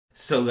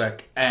So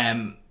look,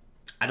 I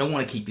don't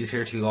want to keep you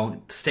here too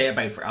long. Stay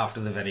about for after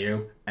the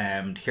video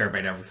to hear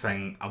about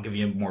everything. I'll give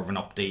you more of an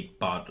update,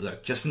 but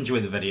look, just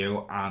enjoy the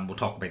video and we'll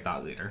talk about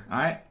that later,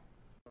 alright?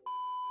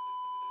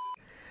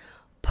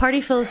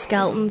 Party full of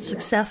skeletons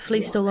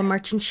successfully stole a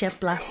merchant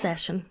ship last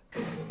session.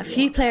 A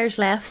few players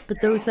left, but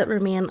those that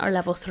remain are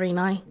level 3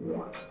 now.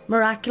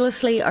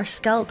 Miraculously, our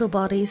skeletal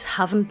bodies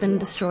haven't been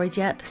destroyed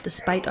yet,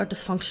 despite our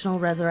dysfunctional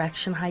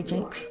resurrection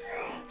hijinks.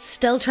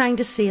 Still trying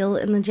to sail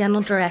in the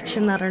general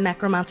direction that our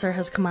necromancer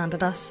has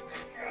commanded us.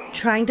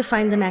 Trying to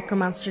find the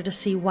necromancer to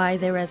see why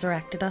they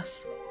resurrected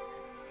us.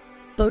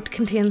 Boat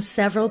contains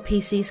several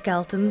PC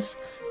skeletons,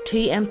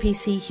 2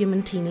 NPC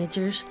human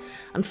teenagers,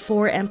 and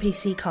 4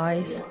 NPC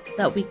cows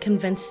that we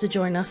convinced to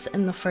join us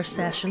in the first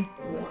session.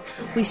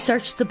 We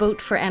searched the boat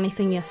for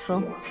anything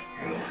useful.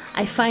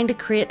 I find a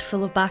crate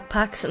full of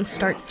backpacks and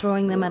start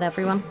throwing them at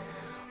everyone.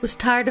 Was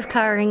tired of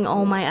carrying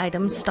all my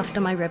items stuffed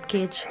in my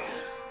ribcage.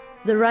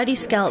 The rowdy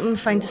skeleton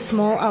finds a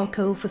small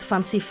alcove with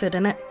fancy food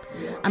in it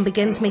and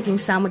begins making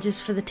sandwiches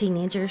for the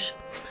teenagers,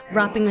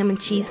 wrapping them in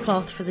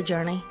cheesecloth for the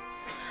journey.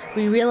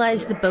 We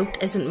realise the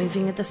boat isn't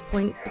moving at this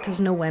point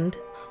because no wind.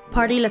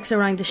 Party looks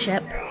around the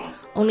ship,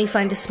 only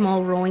find a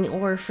small rowing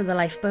oar for the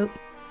lifeboat.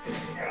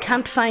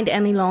 Can't find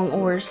any long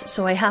oars,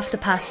 so I have to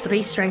pass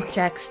 3 strength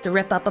checks to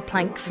rip up a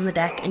plank from the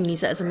deck and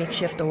use it as a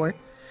makeshift oar.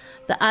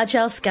 The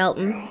agile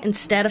skeleton,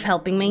 instead of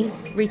helping me,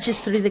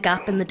 reaches through the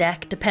gap in the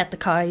deck to pet the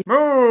cow.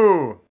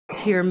 Moo!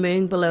 Here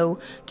mooing below,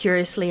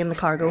 curiously in the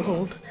cargo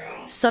hold.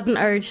 Sudden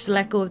urge to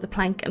let go of the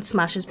plank and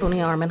smash his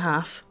bony arm in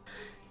half.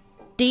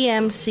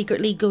 DM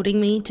secretly goading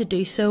me to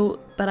do so,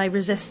 but I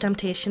resist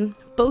temptation.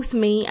 Both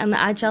me and the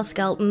agile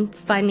skeleton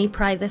finally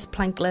pry this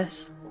plank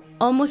loose.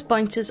 Almost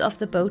bounces off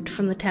the boat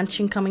from the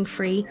tension coming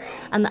free,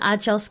 and the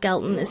agile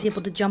skeleton is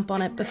able to jump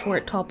on it before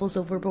it topples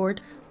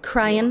overboard.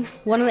 Crying,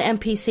 one of the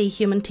NPC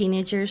human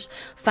teenagers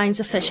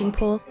finds a fishing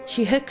pole.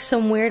 She hooks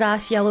some weird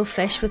ass yellow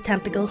fish with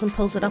tentacles and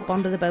pulls it up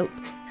onto the boat.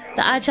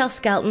 The agile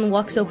skeleton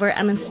walks over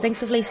and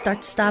instinctively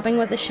starts stabbing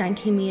with a shank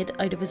he made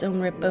out of his own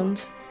rib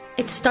bones.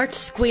 It starts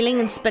squealing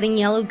and spitting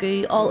yellow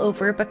goo all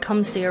over but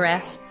comes to a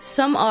rest.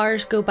 Some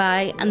hours go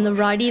by and the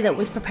rowdy that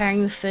was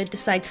preparing the food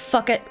decides,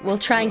 fuck it, we'll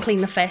try and clean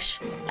the fish.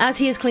 As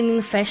he is cleaning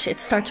the fish, it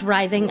starts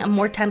writhing and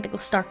more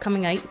tentacles start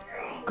coming out.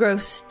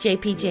 Gross,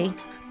 JPG.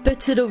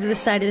 Boots it over the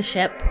side of the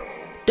ship.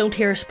 Don't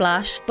hear a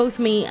splash. Both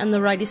me and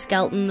the rowdy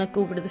skeleton look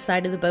over to the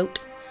side of the boat.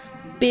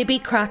 Baby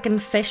kraken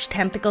fish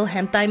tentacle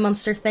hentai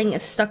monster thing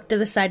is stuck to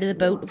the side of the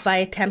boat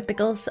via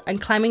tentacles and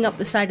climbing up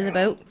the side of the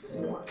boat.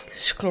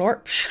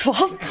 Sklorp,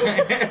 sklorp.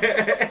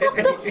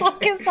 What the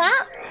fuck is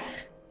that?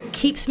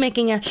 Keeps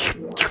making a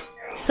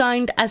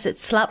sound as it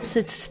slaps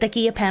its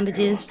sticky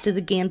appendages to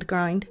the gained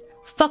ground.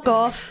 Fuck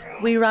off,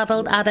 we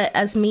rattled at it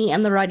as me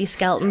and the rowdy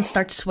skeleton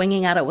start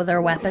swinging at it with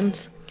our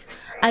weapons.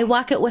 I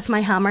whack it with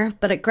my hammer,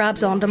 but it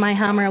grabs onto my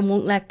hammer and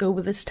won't let go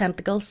with its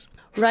tentacles.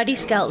 Rowdy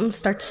skeleton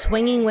starts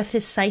swinging with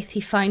his scythe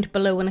he found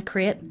below in a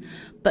crate,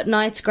 but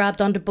now it's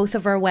grabbed onto both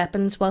of our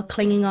weapons while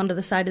clinging onto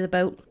the side of the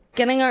boat.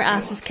 Getting our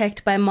asses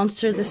kicked by a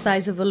monster the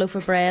size of a loaf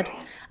of bread,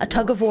 a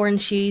tug of war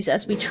ensues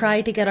as we try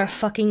to get our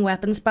fucking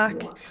weapons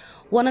back.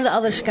 One of the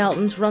other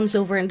skeletons runs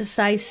over and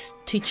decides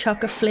to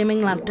chuck a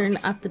flaming lantern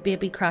at the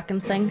baby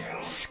kraken thing.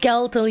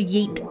 Skeletal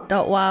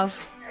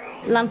yeet.wav.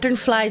 Lantern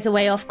flies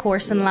away off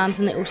course and lands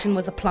in the ocean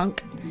with a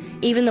plunk.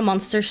 Even the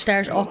monster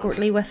stares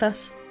awkwardly with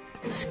us.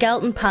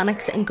 Skeleton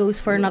panics and goes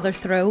for another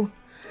throw.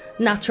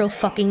 Natural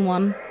fucking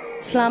one.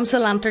 Slams the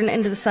lantern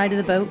into the side of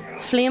the boat.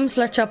 Flames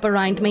lurch up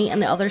around me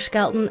and the other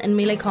skeleton in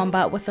melee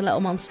combat with the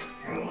little monster.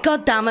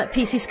 God damn it,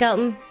 PC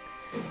skeleton.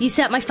 You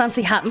set my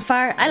fancy hat on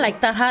fire. I like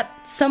that hat.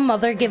 Some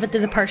mother gave it to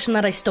the person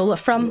that I stole it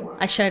from.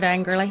 I shout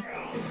angrily.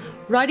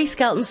 Rowdy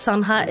skeleton's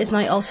sun hat is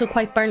now also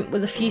quite burnt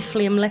with a few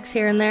flame licks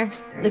here and there.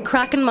 The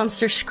kraken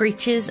monster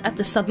screeches at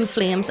the sudden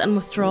flames and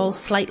withdraws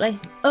slightly.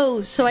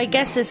 Oh, so I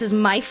guess this is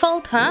my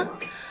fault, huh?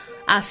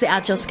 Asks the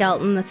agile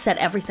skeleton that set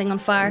everything on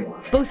fire.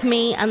 Both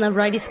me and the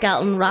rowdy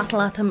skeleton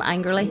rattle at him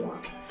angrily.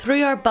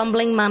 Through our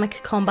bumbling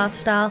manic combat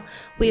style,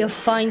 we have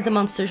found the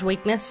monster's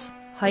weakness.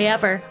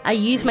 However, I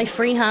use my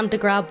free hand to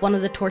grab one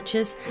of the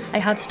torches I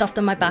had stuffed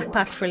in my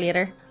backpack for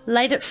later,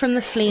 light it from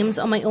the flames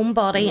on my own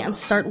body and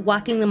start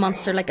whacking the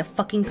monster like a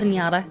fucking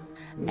piñata.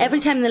 Every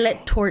time the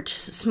lit torch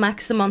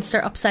smacks the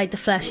monster upside the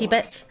fleshy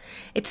bits,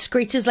 it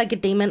screeches like a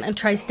demon and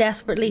tries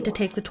desperately to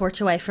take the torch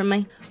away from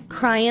me.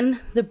 Crying,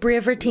 the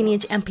braver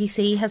teenage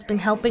NPC has been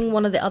helping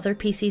one of the other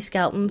PC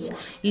skeletons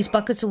use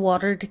buckets of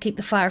water to keep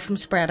the fire from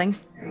spreading.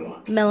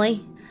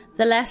 Millie,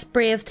 the less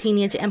brave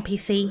teenage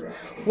NPC,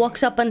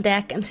 walks up on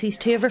deck and sees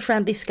 2 of her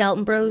friendly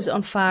skeleton bros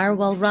on fire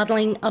while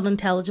rattling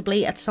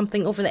unintelligibly at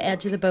something over the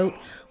edge of the boat,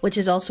 which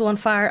is also on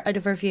fire out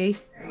of her view.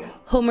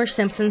 Homer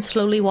Simpson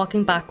slowly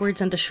walking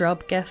backwards into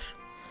shrub gif.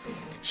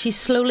 She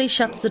slowly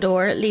shuts the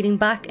door, leading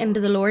back into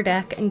the lower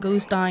deck and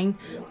goes down,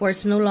 where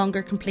it's no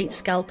longer complete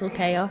skeletal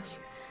chaos.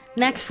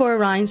 Next 4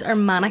 rounds are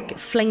manic,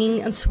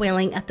 flinging and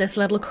swailing at this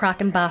little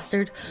kraken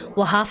bastard,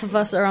 while half of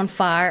us are on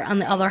fire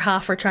and the other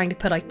half are trying to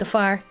put out the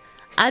fire.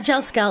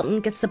 Agile Skeleton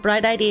gets the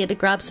bright idea to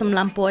grab some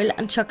lamp oil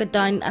and chuck it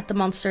down at the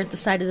monster at the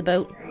side of the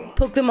boat.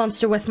 Poke the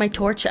monster with my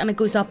torch and it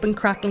goes up in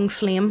crackling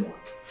flame.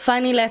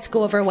 Finally lets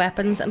go of our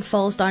weapons and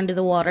falls down to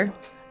the water.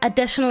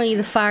 Additionally,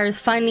 the fire is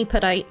finally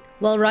put out,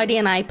 while Rowdy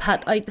and I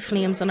pat out the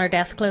flames on our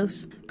death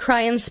clothes.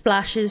 Cryan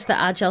splashes the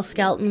Agile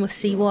Skeleton with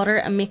seawater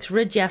and makes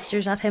rude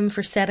gestures at him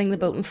for setting the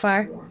boat on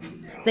fire.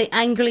 They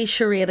angrily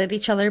charade at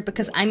each other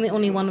because I'm the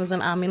only one with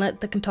an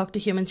amulet that can talk to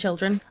human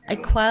children. I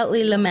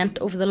quietly lament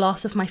over the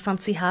loss of my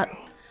fancy hat.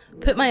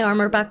 Put my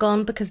armour back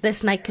on because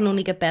this night can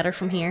only get better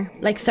from here.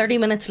 Like 30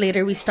 minutes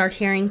later we start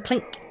hearing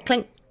clink,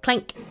 clink,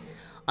 clink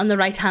on the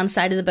right hand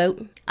side of the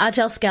boat.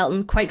 Agile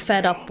Skeleton, quite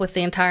fed up with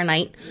the entire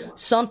night,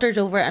 saunters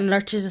over and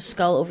lurches a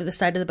skull over the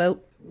side of the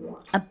boat.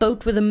 A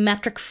boat with a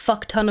metric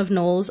fuck ton of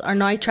gnolls are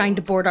now trying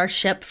to board our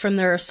ship from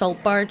their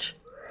assault barge.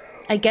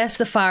 I guess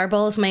the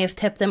fireballs may have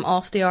tipped them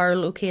off to our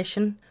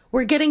location.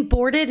 We're getting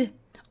boarded!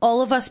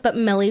 All of us but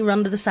Millie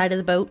run to the side of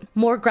the boat.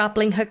 More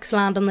grappling hooks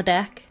land on the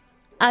deck.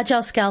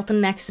 Agile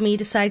Skeleton next to me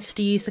decides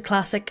to use the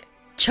classic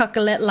chuck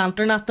a lit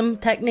lantern at them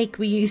technique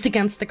we used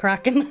against the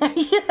Kraken.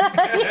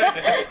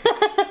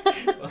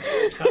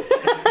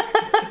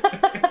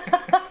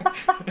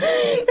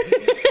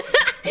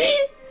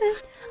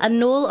 A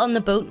gnoll on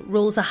the boat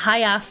rolls a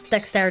high-ass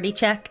dexterity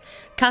check,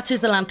 catches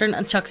the lantern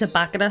and chucks it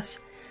back at us.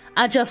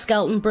 Agile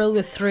Skeleton bro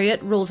who threw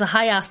it rolls a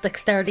high-ass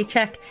dexterity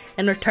check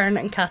in return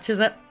and catches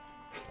it.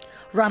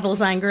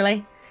 Rattles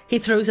angrily. He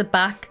throws it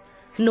back.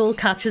 Gnoll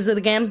catches it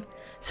again.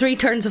 3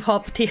 turns of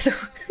hot potato.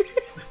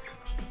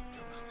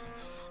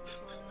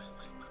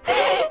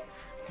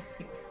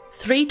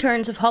 3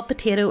 turns of hot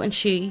potato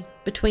ensue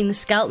between the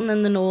skeleton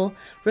and the gnoll,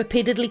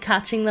 repeatedly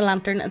catching the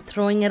lantern and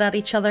throwing it at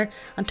each other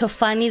until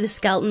finally the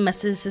skeleton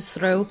misses his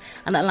throw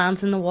and it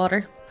lands in the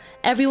water.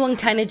 Everyone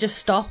kinda just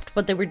stopped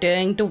what they were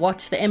doing to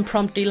watch the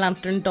impromptu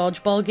lantern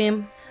dodgeball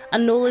game. A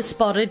gnoll is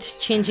spotted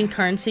changing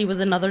currency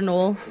with another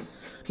gnoll.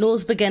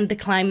 Gnolls begin to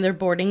climb their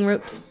boarding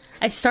ropes.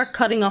 I start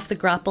cutting off the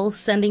grapples,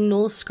 sending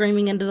gnolls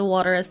screaming into the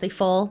water as they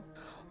fall.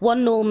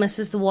 One gnoll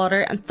misses the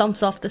water and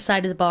thumps off the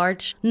side of the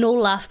barge.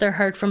 Gnoll laughter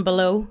heard from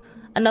below.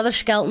 Another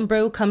skeleton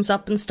bro comes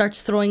up and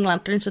starts throwing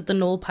lanterns at the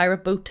gnoll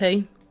pirate boat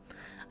too.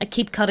 I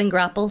keep cutting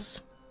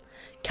grapples.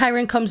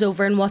 Kyron comes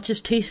over and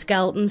watches 2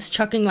 skeletons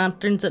chucking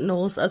lanterns at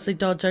gnolls as they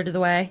dodge out of the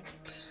way.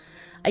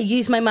 I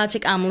use my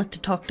magic amulet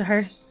to talk to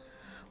her.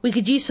 We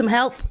could use some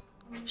help.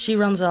 She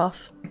runs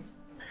off.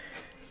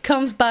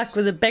 Comes back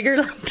with a bigger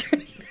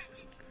lantern.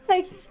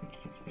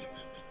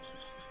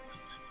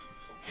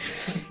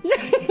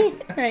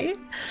 Right.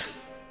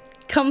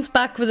 Comes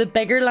back with a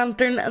bigger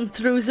lantern and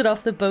throws it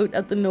off the boat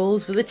at the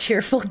gnolls with a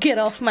cheerful "get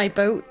off my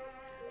boat."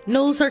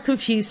 Gnolls are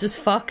confused as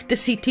fuck to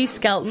see 2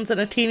 skeletons and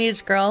a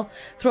teenage girl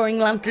throwing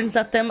lanterns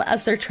at them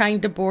as they're trying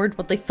to board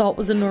what they thought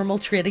was a normal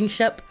trading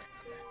ship.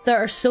 There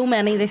are so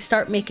many they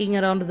start making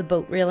it onto the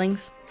boat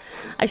railings.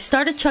 I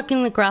started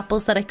chucking the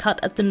grapples that I cut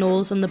at the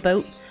gnolls on the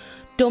boat,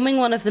 doming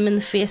one of them in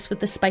the face with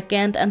the spike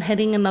end and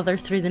hitting another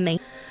through the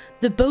knee.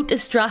 The boat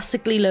is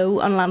drastically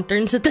low on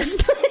lanterns at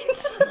this point.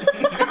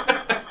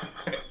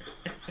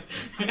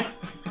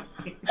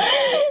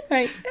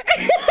 Right.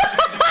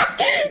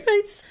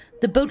 Right.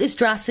 The boat is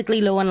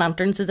drastically low on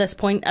lanterns at this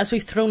point as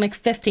we've thrown like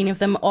 15 of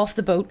them off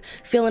the boat,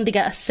 failing to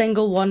get a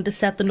single one to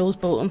set the gnolls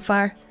boat on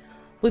fire.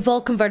 We've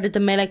all converted to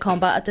melee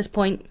combat at this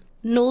point.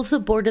 Gnolls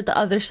have boarded the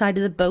other side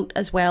of the boat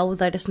as well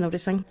without us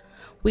noticing.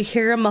 We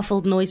hear a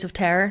muffled noise of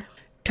terror.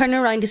 Turn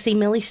around to see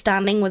Millie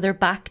standing with her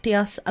back to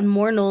us and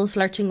more gnolls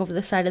lurching over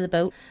the side of the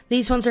boat.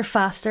 These ones are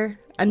faster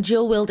and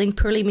dual wielding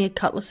poorly made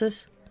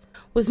cutlasses.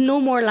 With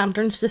no more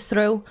lanterns to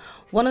throw,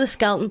 one of the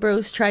skeleton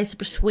bros tries to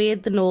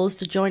persuade the gnolls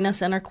to join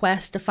us in our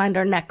quest to find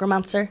our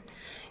necromancer,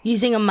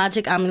 using a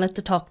magic amulet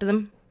to talk to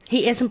them.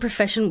 He isn't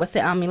proficient with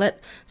the amulet,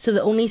 so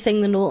the only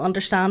thing the gnoll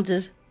understands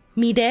is,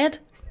 "Me dead?"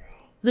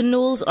 The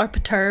gnolls are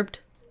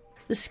perturbed.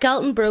 The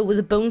skeleton bro with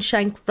a bone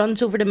shank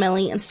runs over to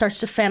Millie and starts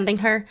defending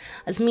her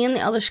as me and the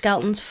other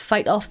skeletons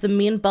fight off the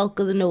main bulk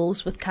of the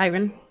gnolls with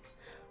Kyron.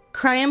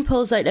 Cryan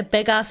pulls out a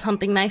big ass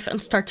hunting knife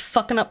and starts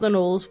fucking up the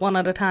gnolls one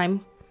at a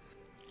time.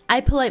 I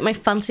pull out my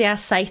fancy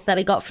ass scythe that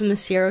I got from the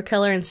serial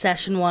killer in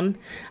session 1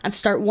 and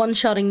start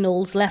one-shotting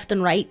gnolls left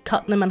and right,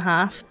 cutting them in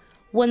half.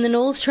 When the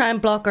gnolls try and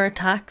block our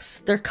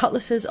attacks, their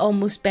cutlasses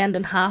almost bend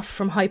in half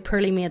from how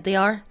poorly made they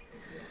are.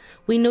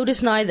 We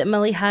notice now that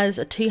Millie has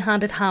a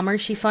 2-handed hammer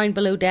she found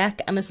below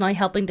deck and is now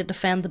helping to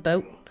defend the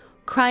boat.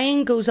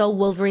 Cryan goes all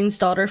Wolverine's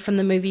daughter from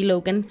the movie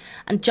Logan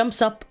and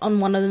jumps up on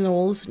one of the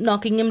gnolls,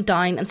 knocking him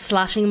down and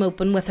slashing him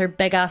open with her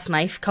big ass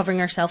knife, covering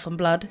herself in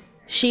blood.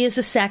 She is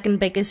the second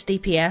biggest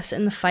DPS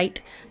in the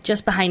fight,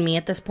 just behind me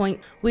at this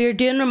point. We are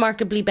doing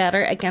remarkably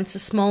better against a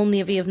small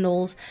navy of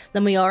gnolls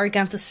than we are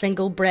against a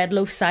single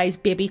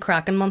breadloaf-sized baby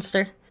kraken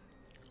monster.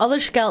 Other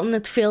skeleton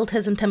that failed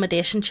his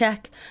intimidation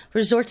check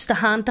resorts to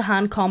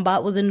hand-to-hand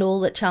combat with the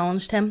gnoll that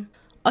challenged him.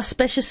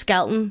 Auspicious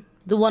skeleton,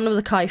 the one of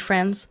the cow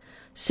friends,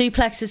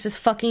 suplexes his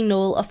fucking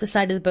gnoll off the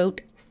side of the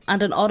boat,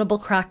 and an audible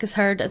crack is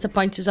heard as it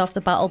bounces off the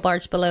battle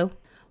barge below.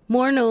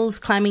 More gnolls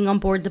climbing on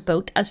board the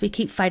boat as we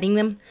keep fighting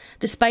them,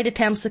 despite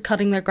attempts at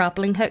cutting their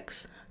grappling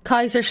hooks.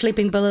 Cows are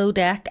sleeping below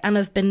deck and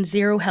have been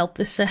zero help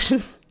this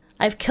session.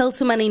 I've killed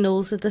so many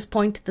gnolls at this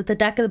point that the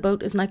deck of the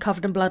boat is now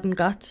covered in blood and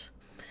guts.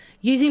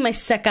 Using my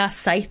sick ass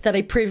scythe that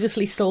I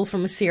previously stole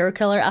from a serial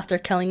killer after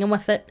killing him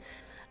with it,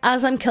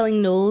 as I'm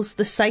killing gnolls,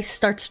 the scythe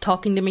starts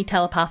talking to me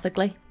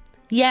telepathically.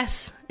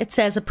 Yes, it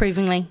says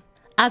approvingly,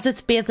 as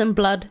it's bathed in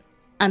blood,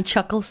 and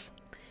chuckles.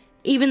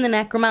 Even the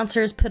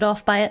necromancer is put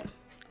off by it,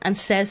 and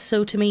says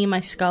so to me in my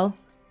skull.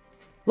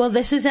 Well,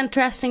 this is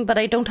interesting, but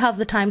I don't have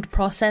the time to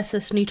process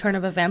this new turn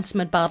of events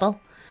mid-battle.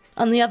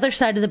 On the other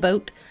side of the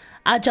boat,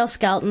 Agile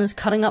Skeleton is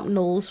cutting up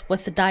gnolls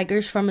with the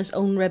daggers from his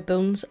own rib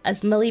bones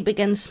as Millie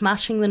begins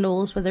smashing the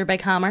gnolls with her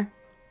big hammer.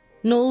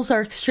 Gnolls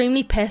are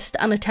extremely pissed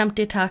and attempt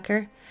to attack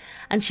her,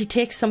 and she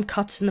takes some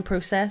cuts in the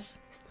process.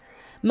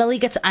 Millie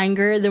gets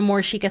angrier the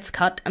more she gets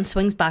cut and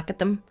swings back at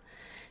them,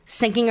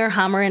 sinking her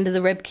hammer into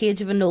the rib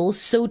cage of a gnoll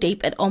so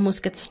deep it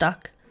almost gets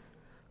stuck.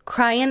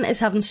 Cryan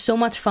is having so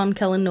much fun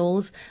killing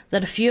gnolls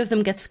that a few of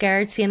them get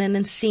scared seeing an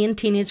insane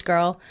teenage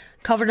girl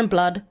covered in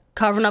blood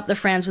carving up their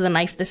friends with a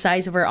knife the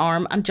size of her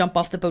arm and jump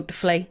off the boat to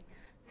flee.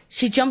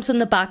 She jumps on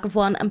the back of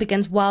one and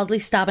begins wildly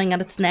stabbing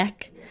at its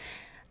neck,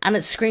 and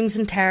it screams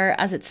in terror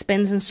as it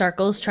spins in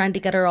circles trying to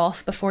get her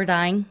off before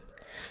dying.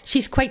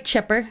 She's quite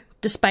chipper,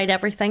 despite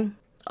everything.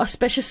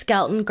 Auspicious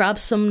Skeleton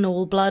grabs some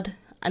gnoll blood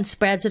and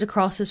spreads it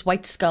across his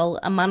white skull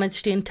and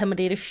manages to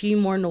intimidate a few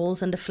more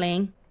gnolls into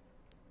fleeing.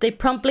 They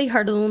promptly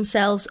hurtle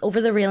themselves over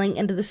the railing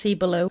into the sea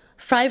below.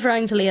 5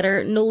 rounds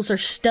later, gnolls are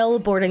still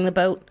boarding the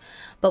boat,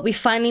 but we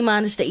finally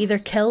manage to either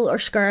kill or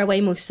scare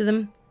away most of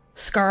them.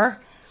 Scare?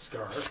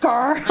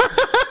 Scare.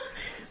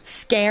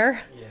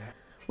 Scare. Yeah.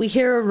 We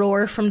hear a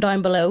roar from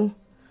down below,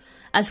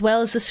 as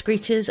well as the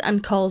screeches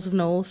and calls of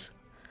gnolls.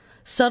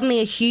 Suddenly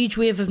a huge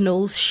wave of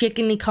gnolls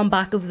shakingly come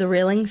back over the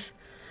railings.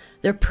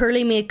 Their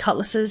poorly made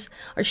cutlasses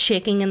are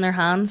shaking in their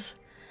hands.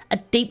 A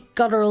deep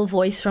guttural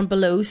voice from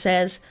below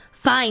says,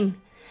 "Fine,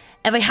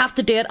 if I have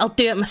to do it, I'll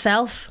do it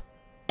myself,"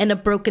 in a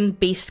broken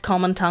beast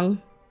common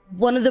tongue.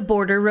 One of the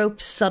border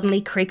ropes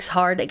suddenly creaks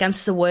hard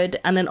against the wood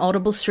and an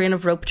audible strain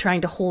of rope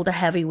trying to hold a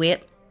heavy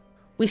weight.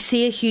 We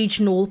see a huge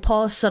gnoll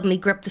paw suddenly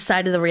grip the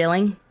side of the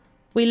railing.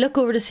 We look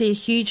over to see a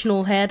huge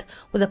gnoll head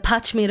with a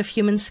patch made of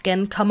human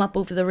skin come up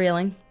over the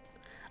railing.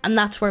 And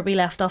that's where we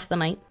left off the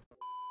night.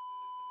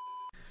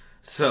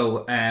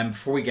 So,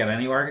 before we get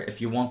anywhere, if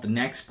you want the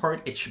next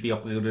part, it should be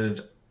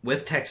uploaded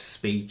with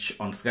text-to-speech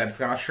on Thread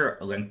Thrasher,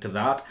 a link to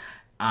that.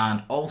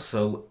 And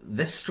also,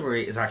 this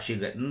story is actually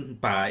written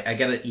by, I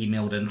get it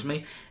emailed into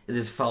me,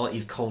 this fella,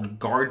 he's called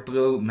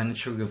Guardbro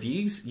Miniature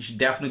Reviews. You should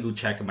definitely go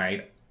check him out.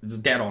 He's a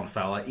dead-on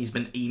fella. He's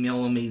been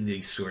emailing me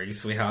these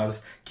stories, so he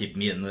has, keeping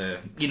me in the,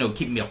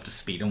 keeping me up to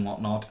speed and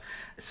whatnot.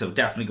 So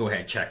definitely go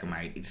ahead, check him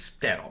out. He's a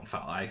dead-on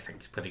fella, I think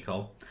he's pretty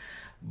cool.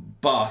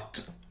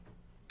 But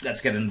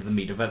let's get into the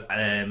meat of it.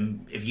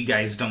 If you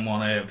guys don't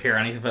want to hear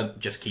any of it,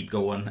 just keep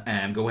going.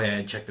 Go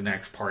ahead, check the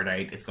next part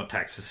out. It's got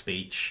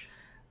text-to-speech.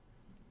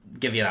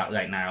 Give you that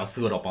right now. I'll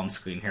throw it up on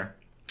screen here.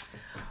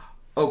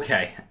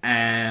 Okay,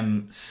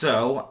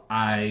 so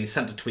I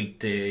sent a tweet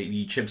to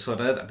YouTube, so I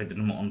did, about the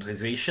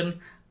monetization,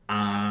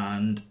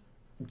 and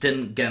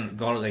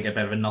got like a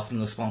bit of a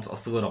nothing response. I'll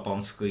throw it up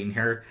on screen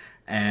here.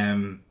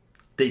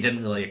 They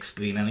didn't really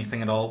explain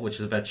anything at all, which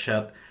is a bit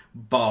shit,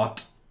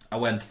 but I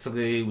went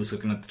through, was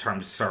looking at the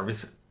terms of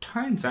service.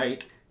 Turns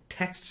out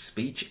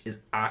text-to-speech is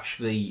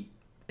actually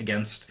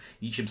against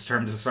YouTube's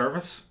terms of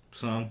service,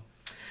 so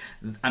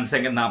I'm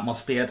thinking that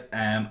must be it.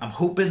 I'm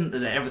hoping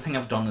that everything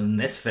I've done in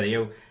this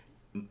video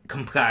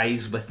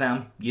complies with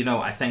them,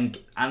 I think,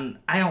 and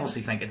I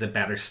honestly think it's a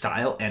better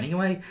style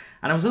anyway,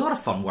 and it was a lot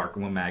of fun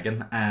working with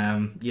Megan.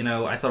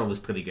 I thought it was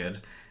pretty good,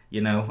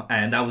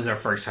 and that was our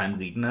first time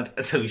leading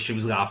it, so she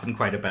was laughing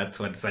quite a bit,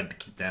 so I decided to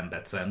keep them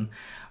bits in.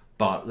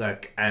 But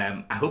look,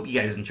 I hope you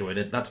guys enjoyed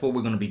it. That's what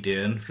we're going to be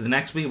doing for the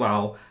next wee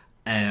while.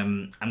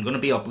 I'm going to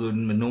be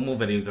uploading the normal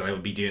videos that I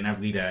would be doing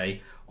every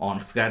day on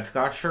Thread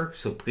Thrasher,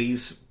 so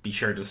please be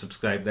sure to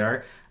subscribe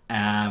there.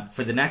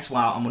 For the next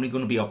while, I'm only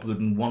going to be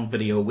uploading 1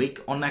 video a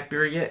week on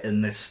Neckberia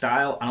in this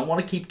style, and I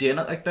want to keep doing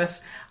it like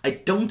this. I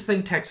don't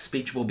think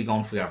text-to-speech will be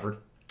gone forever.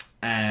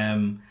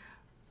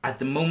 At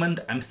the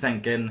moment, I'm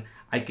thinking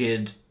I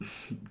could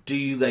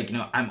do,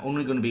 I'm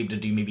only going to be able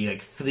to do maybe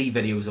 3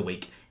 videos a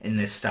week in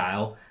this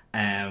style,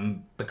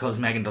 because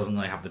Megan doesn't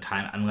really have the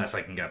time, unless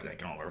I can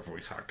get all our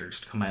voice actors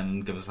to come in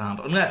and give us a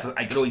hand. Unless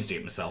I could always do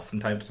it myself from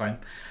time to time.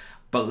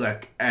 But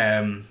look,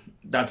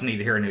 that's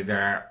neither here nor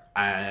there.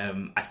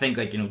 I think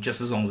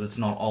just as long as it's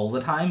not all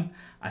the time,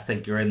 I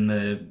think you're in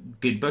the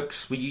good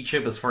books with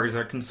YouTube as far as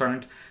they're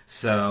concerned.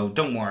 So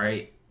don't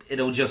worry,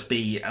 it'll just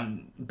be a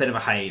bit of a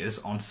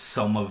hiatus on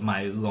some of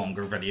my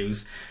longer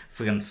videos.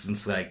 For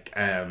instance,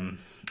 the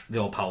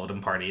old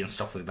Paladin party and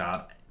stuff like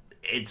that.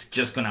 It's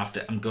just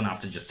I'm gonna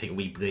have to just take a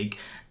wee break.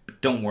 But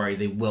don't worry,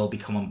 they will be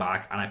coming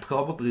back, and I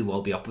probably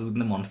will be uploading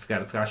them on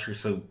Thread Thrasher,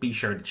 so be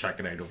sure to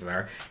check it out over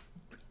there.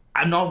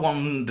 I'm not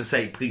wanting to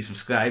say please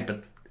subscribe,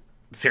 but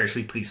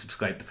seriously, please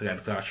subscribe to Thread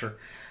Thrasher.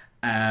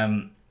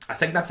 I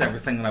think that's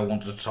everything that I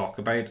wanted to talk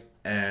about.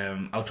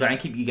 I'll try and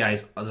keep you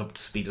guys as up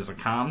to speed as I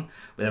can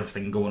with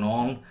everything going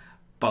on.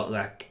 But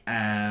like,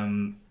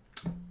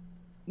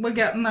 we're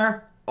getting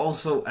there.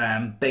 Also,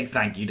 big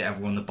thank you to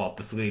everyone that bought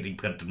the 3D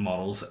printed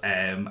models.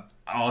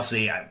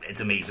 Honestly,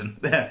 it's amazing.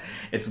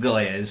 It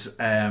really is.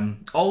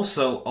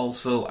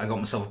 Also, I got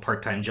myself a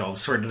part-time job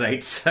sorted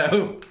out,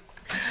 so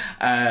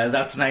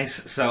that's nice.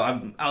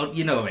 So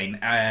you know what I mean.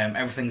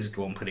 Everything's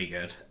going pretty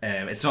good.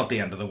 It's not the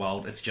end of the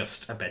world. It's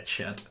just a bit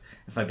shit,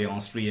 if I be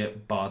honest with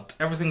you. But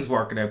everything's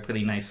working out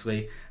pretty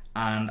nicely,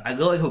 and I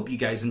really hope you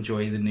guys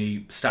enjoy the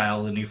new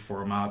style, the new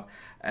format.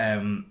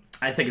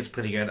 I think it's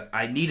pretty good.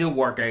 I need to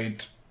work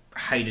out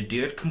how to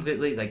do it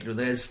completely. Like,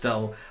 there's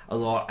still a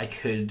lot I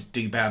could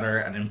do better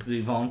and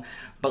improve on,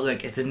 but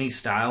like, it's a new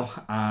style,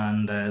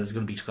 and there's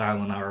going to be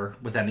trial and error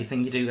with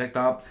anything you do like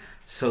that.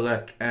 So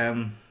like,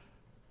 yeah,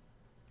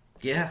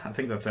 I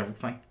think that's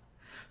everything.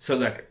 So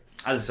like,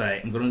 as I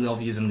say, I'm going to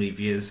love yous and leave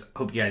yous.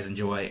 Hope you guys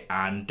enjoy,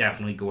 and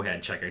definitely go ahead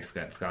and check out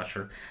Scout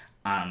Thrasher.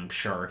 I'm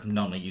sure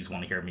none of yous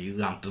want to hear me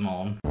ranting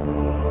on.